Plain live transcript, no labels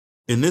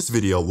In this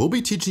video, we'll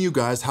be teaching you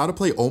guys how to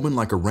play Omen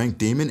like a ranked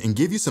demon and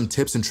give you some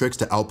tips and tricks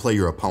to outplay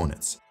your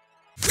opponents.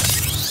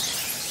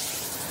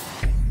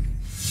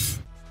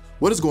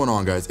 What is going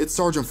on, guys? It's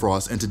Sergeant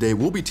Frost, and today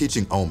we'll be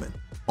teaching Omen.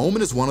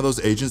 Omen is one of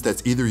those agents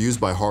that's either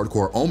used by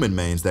hardcore Omen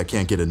mains that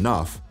can't get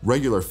enough,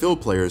 regular field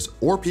players,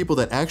 or people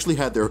that actually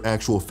had their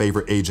actual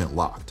favorite agent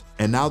locked,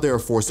 and now they are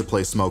forced to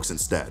play smokes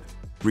instead.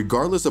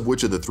 Regardless of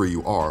which of the three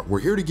you are, we're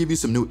here to give you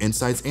some new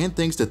insights and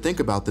things to think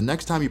about the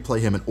next time you play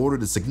him in order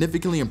to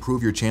significantly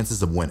improve your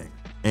chances of winning.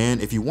 And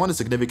if you want to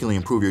significantly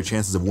improve your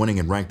chances of winning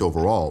in ranked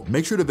overall,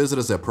 make sure to visit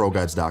us at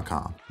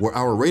ProGuides.com, where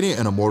our Radiant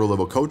and Immortal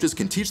level coaches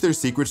can teach their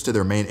secrets to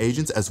their main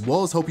agents as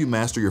well as help you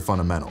master your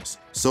fundamentals.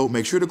 So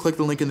make sure to click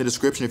the link in the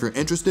description if you're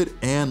interested,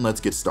 and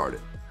let's get started.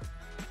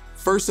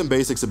 First, some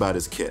basics about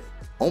his kit.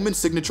 Omen's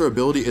signature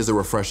ability is a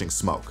refreshing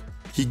smoke.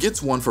 He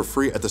gets one for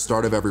free at the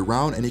start of every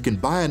round, and he can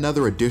buy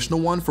another additional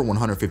one for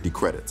 150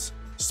 credits.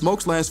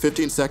 Smokes last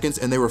 15 seconds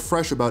and they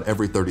refresh about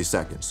every 30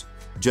 seconds.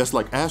 Just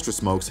like Astra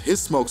smokes,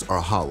 his smokes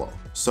are hollow,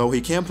 so he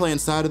can play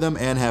inside of them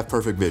and have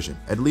perfect vision,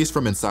 at least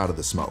from inside of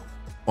the smoke.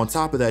 On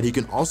top of that, he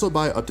can also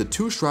buy up to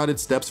 2 shrouded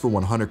steps for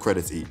 100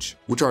 credits each,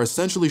 which are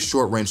essentially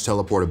short-range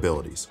teleport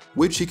abilities,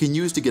 which he can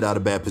use to get out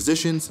of bad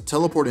positions,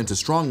 teleport into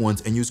strong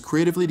ones, and use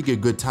creatively to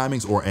get good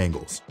timings or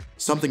angles.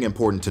 Something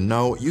important to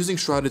know, using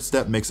shrouded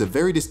step makes a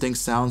very distinct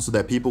sound so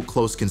that people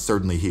close can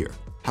certainly hear.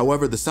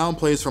 However, the sound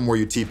plays from where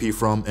you TP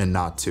from and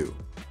not to.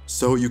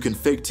 So you can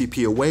fake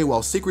TP away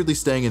while secretly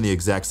staying in the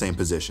exact same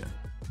position.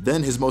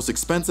 Then his most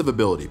expensive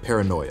ability,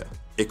 Paranoia.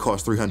 It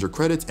costs 300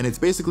 credits and it's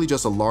basically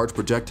just a large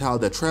projectile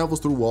that travels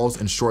through walls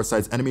and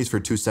short-sights enemies for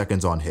 2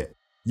 seconds on hit.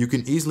 You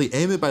can easily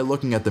aim it by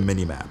looking at the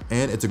minimap,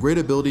 and it's a great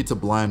ability to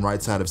blind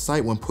right side of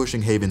sight when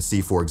pushing Haven C,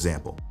 for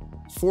example.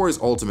 For his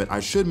ultimate, I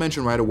should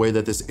mention right away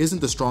that this isn't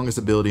the strongest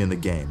ability in the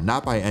game,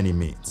 not by any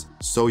means,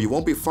 so you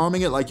won't be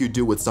farming it like you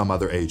do with some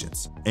other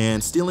agents.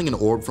 And stealing an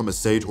orb from a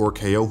Sage or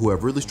KO who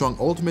have really strong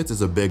ultimates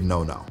is a big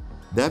no-no.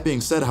 That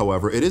being said,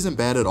 however, it isn't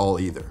bad at all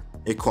either.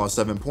 It costs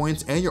 7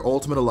 points, and your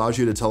ultimate allows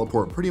you to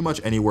teleport pretty much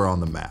anywhere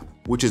on the map,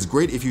 which is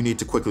great if you need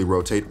to quickly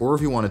rotate or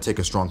if you want to take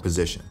a strong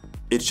position.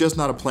 It's just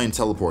not a plain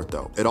teleport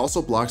though, it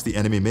also blocks the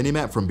enemy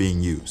minimap from being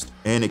used,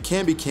 and it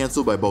can be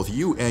cancelled by both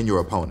you and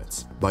your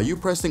opponents, by you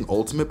pressing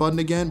ultimate button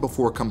again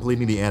before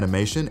completing the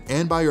animation,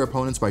 and by your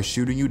opponents by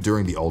shooting you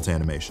during the ult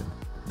animation.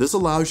 This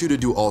allows you to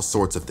do all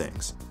sorts of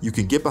things. You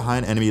can get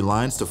behind enemy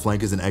lines to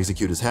flank as an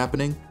execute is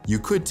happening, you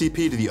could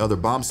TP to the other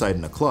bomb site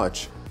in a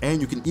clutch, and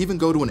you can even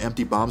go to an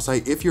empty bomb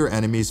site if your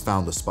enemies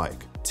found the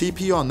spike.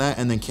 TP on that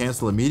and then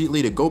cancel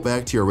immediately to go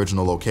back to your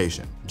original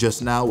location,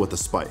 just now with a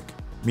spike.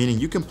 Meaning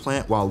you can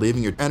plant while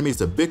leaving your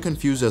enemies a bit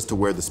confused as to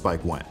where the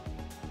spike went.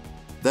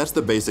 That's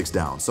the basics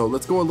down, so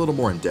let's go a little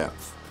more in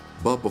depth.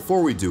 But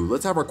before we do,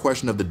 let's have our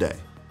question of the day.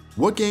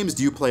 What games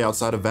do you play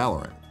outside of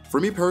Valorant? For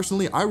me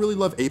personally, I really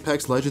love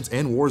Apex Legends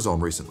and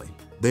Warzone recently.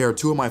 They are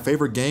 2 of my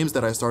favorite games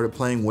that I started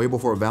playing way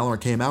before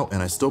Valorant came out,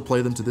 and I still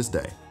play them to this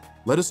day.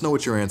 Let us know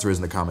what your answer is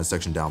in the comment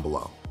section down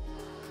below.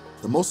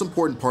 The most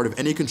important part of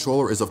any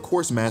controller is of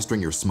course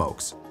mastering your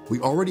smokes. We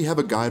already have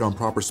a guide on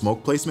proper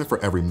smoke placement for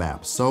every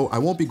map, so I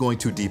won't be going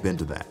too deep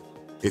into that.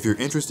 If you're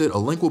interested, a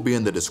link will be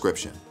in the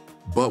description.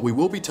 But we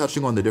will be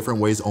touching on the different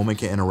ways Omen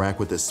can interact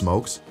with his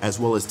smokes, as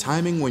well as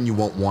timing when you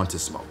won't want to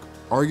smoke,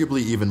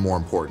 arguably even more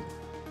important.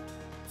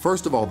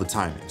 First of all, the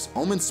timings.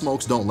 Omen's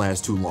smokes don't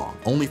last too long,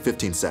 only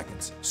 15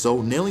 seconds,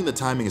 so nailing the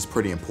timing is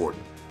pretty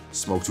important.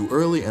 Smoke too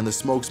early and the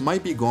smokes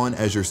might be gone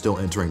as you're still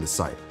entering the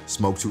site.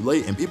 Smoke too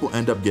late and people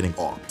end up getting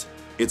offed.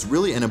 It's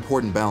really an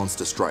important balance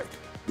to strike.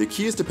 The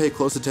key is to pay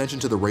close attention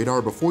to the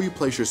radar before you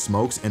place your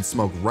smokes and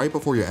smoke right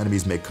before your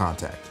enemies make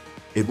contact.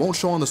 It won't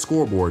show on the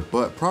scoreboard,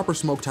 but proper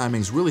smoke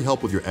timings really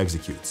help with your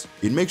executes.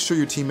 It makes sure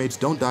your teammates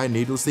don't die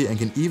needlessly and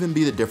can even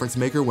be the difference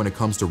maker when it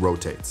comes to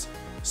rotates.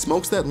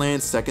 Smokes that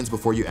land seconds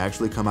before you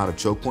actually come out of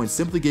choke point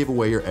simply gave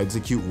away your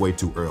execute way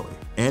too early,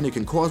 and it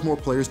can cause more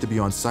players to be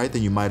on site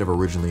than you might have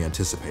originally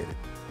anticipated.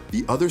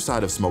 The other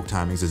side of smoke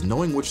timings is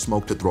knowing which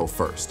smoke to throw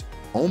first.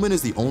 Omen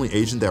is the only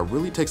agent that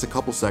really takes a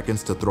couple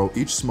seconds to throw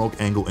each smoke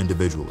angle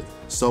individually,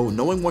 so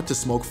knowing what to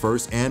smoke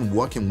first and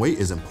what can wait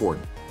is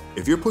important.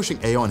 If you're pushing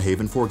A on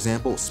Haven, for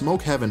example,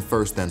 smoke Heaven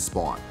first then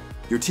spawn.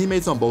 Your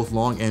teammates on both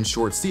long and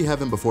short see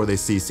Heaven before they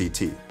see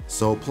CT,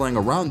 so playing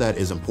around that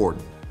is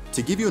important.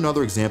 To give you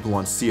another example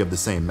on C of the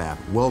same map,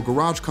 well,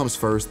 Garage comes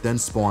first then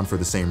spawn for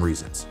the same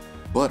reasons.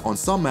 But on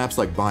some maps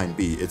like Bind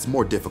B, it's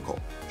more difficult.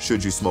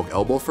 Should you smoke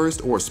Elbow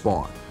first or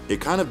spawn? It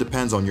kind of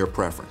depends on your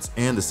preference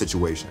and the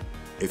situation.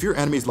 If your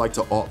enemies like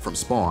to ult from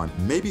spawn,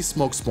 maybe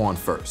smoke spawn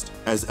first,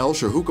 as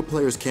Elsher hookah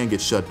players can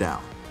get shut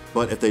down.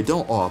 But if they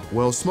don't ult,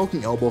 well,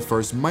 smoking Elbow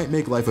first might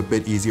make life a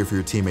bit easier for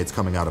your teammates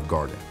coming out of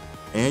garden.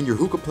 And your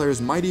hookah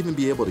players might even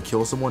be able to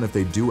kill someone if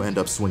they do end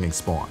up swinging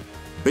spawn.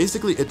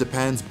 Basically it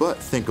depends, but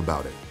think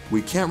about it.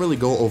 We can't really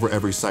go over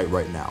every site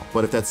right now,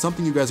 but if that's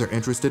something you guys are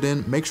interested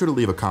in, make sure to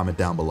leave a comment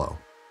down below.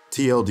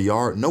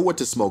 TLDR, know what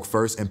to smoke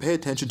first and pay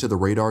attention to the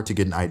radar to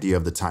get an idea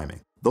of the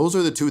timing. Those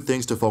are the 2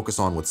 things to focus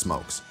on with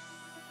smokes.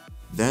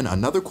 Then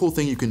another cool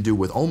thing you can do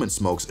with Omen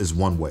smokes is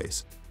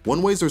one-ways.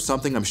 One-ways are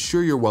something I'm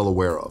sure you're well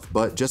aware of,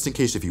 but just in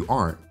case if you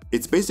aren't,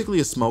 it's basically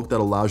a smoke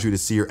that allows you to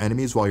see your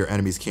enemies while your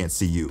enemies can't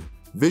see you.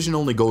 Vision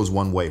only goes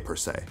one way per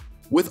se.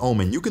 With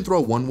Omen, you can throw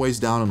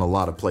one-ways down in a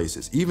lot of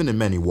places, even in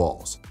many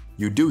walls.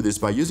 You do this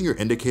by using your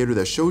indicator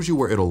that shows you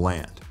where it'll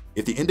land.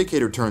 If the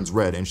indicator turns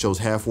red and shows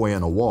halfway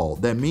on a wall,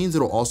 that means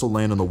it'll also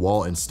land on the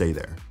wall and stay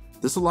there.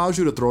 This allows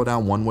you to throw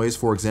down one-ways,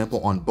 for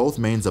example, on both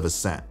mains of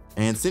Ascent.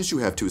 And since you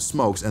have 2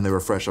 smokes and they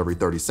refresh every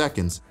 30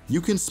 seconds,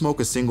 you can smoke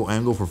a single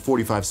angle for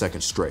 45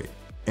 seconds straight.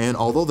 And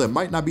although that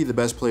might not be the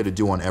best play to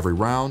do on every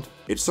round,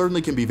 it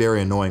certainly can be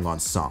very annoying on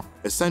some.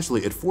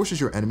 Essentially, it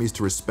forces your enemies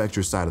to respect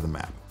your side of the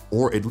map,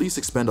 or at least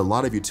expend a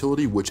lot of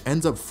utility, which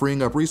ends up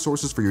freeing up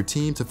resources for your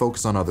team to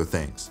focus on other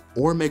things,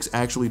 or makes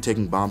actually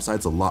taking bomb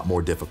sites a lot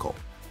more difficult.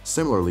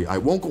 Similarly, I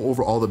won't go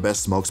over all the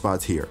best smoke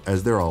spots here,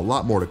 as there are a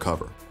lot more to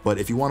cover, but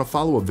if you want to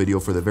follow a video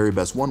for the very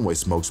best one-way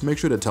smokes, make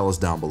sure to tell us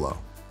down below.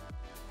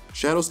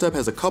 Shadow Step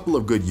has a couple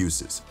of good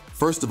uses.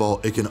 First of all,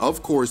 it can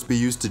of course be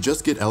used to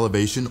just get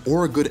elevation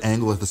or a good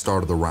angle at the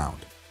start of the round.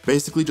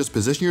 Basically just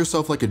position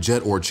yourself like a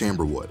jet or a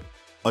chamber would.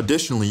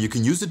 Additionally, you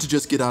can use it to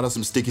just get out of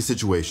some sticky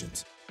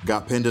situations.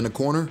 Got pinned in a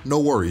corner? No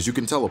worries, you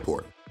can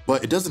teleport.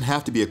 But it doesn't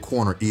have to be a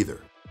corner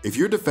either. If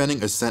you're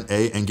defending Ascent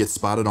A and get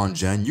spotted on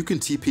Gen, you can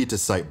TP to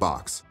site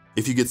box.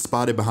 If you get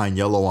spotted behind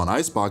yellow on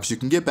icebox, you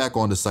can get back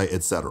onto site,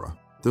 etc.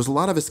 There's a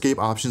lot of escape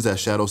options that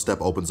Shadow Step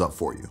opens up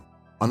for you.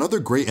 Another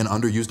great and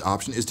underused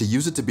option is to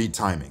use it to beat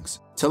timings.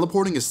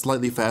 Teleporting is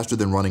slightly faster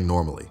than running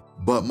normally,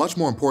 but much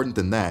more important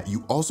than that,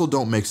 you also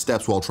don't make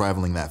steps while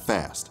traveling that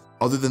fast,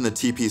 other than the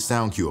TP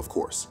sound cue of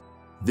course.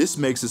 This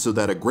makes it so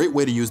that a great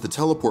way to use the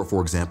teleport, for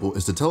example,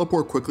 is to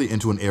teleport quickly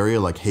into an area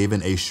like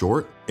Haven A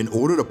short in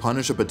order to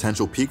punish a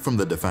potential peek from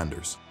the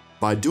defenders.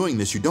 By doing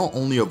this, you don't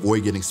only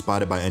avoid getting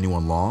spotted by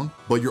anyone long,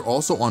 but you're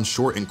also on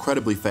short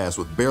incredibly fast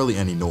with barely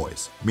any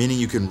noise, meaning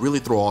you can really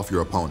throw off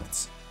your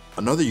opponents.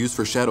 Another use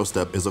for Shadow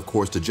Step is of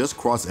course to just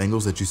cross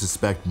angles that you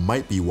suspect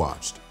might be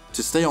watched.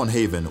 To stay on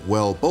Haven,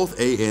 well, both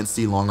A and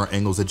C long are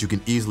angles that you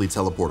can easily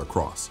teleport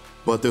across,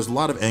 but there's a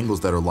lot of angles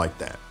that are like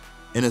that.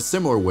 In a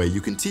similar way, you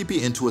can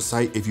TP into a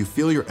site if you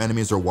feel your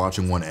enemies are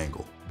watching one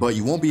angle, but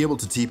you won't be able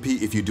to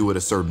TP if you do it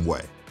a certain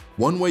way.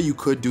 One way you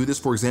could do this,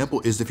 for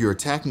example, is if you're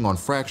attacking on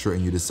Fracture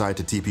and you decide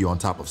to TP on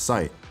top of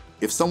site.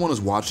 If someone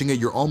is watching it,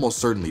 you're almost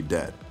certainly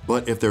dead.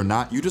 But if they're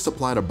not, you just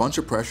applied a bunch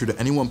of pressure to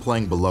anyone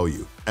playing below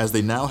you, as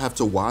they now have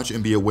to watch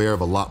and be aware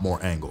of a lot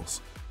more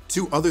angles.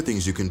 2 other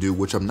things you can do,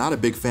 which I'm not a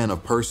big fan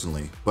of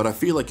personally, but I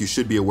feel like you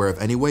should be aware of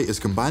anyway, is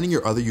combining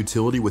your other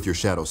utility with your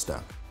Shadow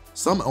Step.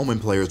 Some Omen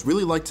players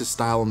really like to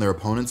style on their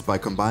opponents by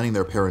combining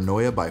their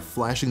paranoia by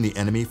flashing the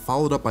enemy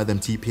followed up by them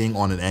TPing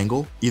on an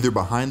angle, either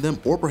behind them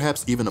or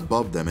perhaps even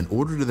above them in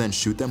order to then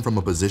shoot them from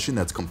a position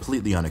that's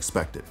completely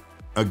unexpected.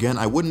 Again,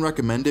 I wouldn't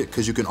recommend it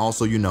because you can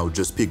also,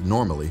 just peek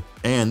normally,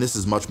 and this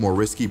is much more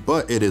risky,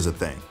 but it is a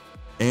thing.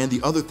 And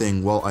the other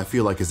thing, well, I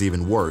feel like is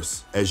even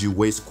worse, as you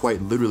waste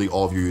quite literally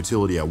all of your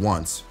utility at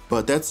once,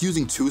 but that's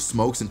using 2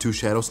 smokes and 2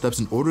 Shadow Steps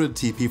in order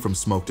to TP from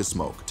smoke to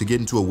smoke to get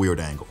into a weird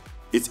angle.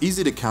 It's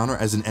easy to counter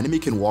as an enemy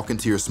can walk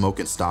into your smoke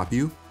and stop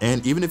you,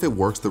 and even if it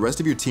works, the rest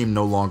of your team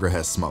no longer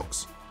has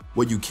smokes.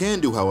 What you can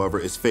do, however,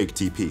 is fake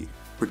TP.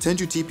 Pretend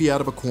you TP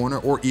out of a corner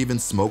or even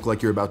smoke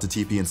like you're about to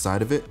TP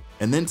inside of it,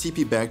 and then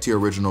TP back to your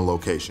original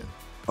location.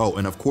 Oh,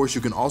 and of course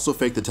you can also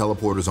fake the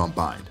teleporters on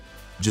bind.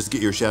 Just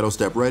get your Shadow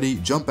Step ready,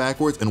 jump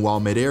backwards, and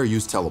while midair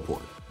use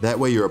teleport. That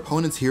way your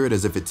opponents hear it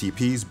as if it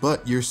TPs,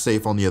 but you're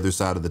safe on the other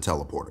side of the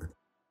teleporter.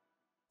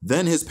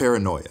 Then his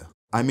paranoia.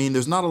 I mean,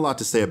 there's not a lot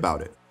to say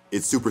about it.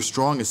 It's super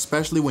strong,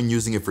 especially when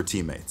using it for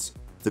teammates.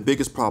 The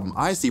biggest problem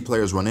I see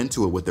players run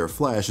into it with their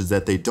flash is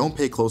that they don't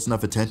pay close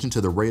enough attention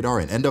to the radar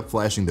and end up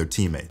flashing their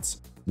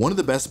teammates. One of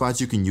the best spots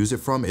you can use it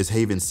from is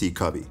Haven C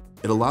Cubby.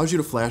 It allows you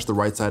to flash the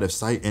right side of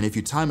sight, and if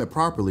you time it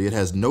properly, it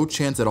has no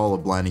chance at all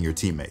of blinding your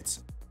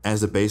teammates.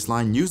 As a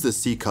baseline, use the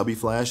C Cubby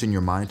flash in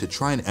your mind to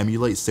try and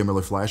emulate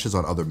similar flashes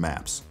on other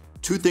maps.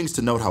 2 things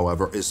to note,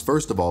 however, is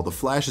first of all, the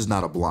flash is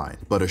not a blind,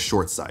 but a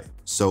short sight,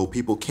 so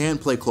people can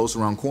play close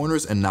around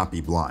corners and not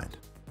be blind.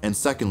 And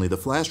secondly, the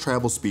flash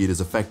travel speed is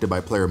affected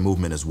by player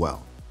movement as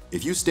well.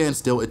 If you stand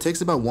still, it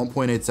takes about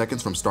 1.8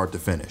 seconds from start to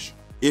finish,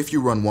 if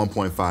you run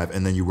 1.5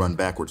 and then you run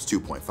backwards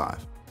 2.5.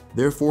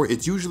 Therefore,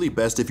 it's usually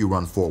best if you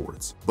run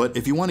forwards. But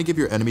if you want to give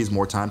your enemies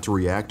more time to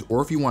react,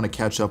 or if you want to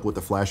catch up with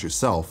the flash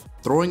yourself,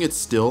 throwing it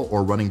still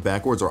or running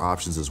backwards are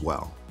options as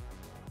well.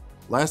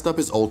 Last up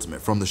is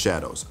Ultimate from the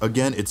Shadows.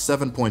 Again, it's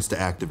 7 points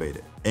to activate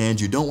it. And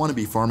you don't want to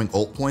be farming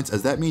ult points,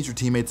 as that means your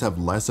teammates have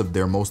less of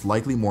their most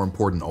likely more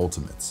important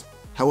ultimates.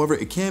 However,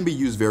 it can be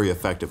used very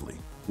effectively.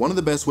 One of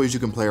the best ways you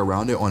can play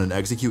around it on an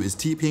execute is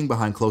TPing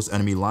behind close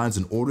enemy lines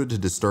in order to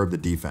disturb the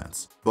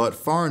defense, but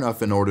far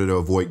enough in order to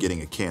avoid getting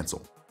it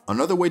cancelled.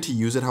 Another way to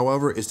use it,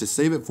 however, is to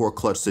save it for a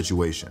clutch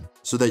situation,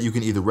 so that you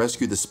can either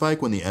rescue the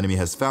spike when the enemy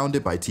has found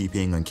it by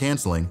TPing and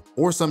cancelling,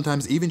 or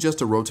sometimes even just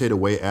to rotate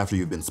away after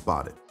you've been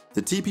spotted.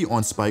 The TP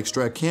on spike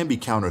strat can be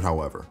countered,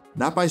 however,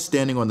 not by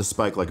standing on the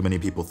spike like many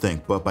people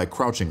think, but by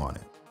crouching on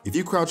it. If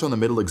you crouch on the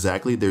middle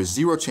exactly, there's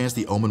zero chance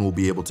the Omen will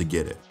be able to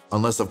get it,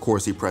 unless of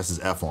course he presses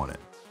F on it.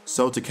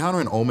 So to counter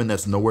an Omen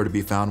that's nowhere to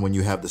be found when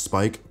you have the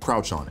spike,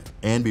 crouch on it,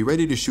 and be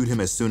ready to shoot him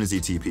as soon as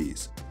he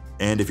TPs.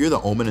 And if you're the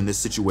Omen in this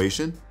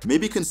situation,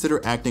 maybe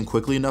consider acting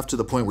quickly enough to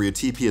the point where your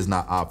TP is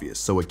not obvious,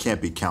 so it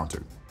can't be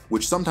countered,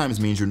 which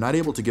sometimes means you're not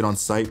able to get on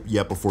site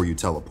yet before you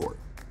teleport.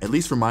 At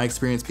least from my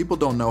experience, people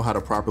don't know how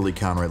to properly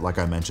counter it like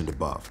I mentioned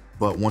above.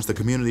 But once the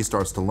community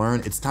starts to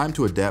learn, it's time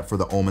to adapt for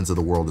the Omens of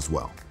the world as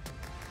well.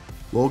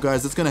 Well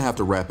guys, that's gonna have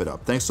to wrap it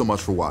up. Thanks so much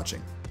for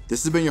watching.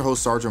 This has been your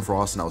host Sergeant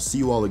Frost, and I'll see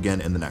you all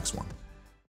again in the next one.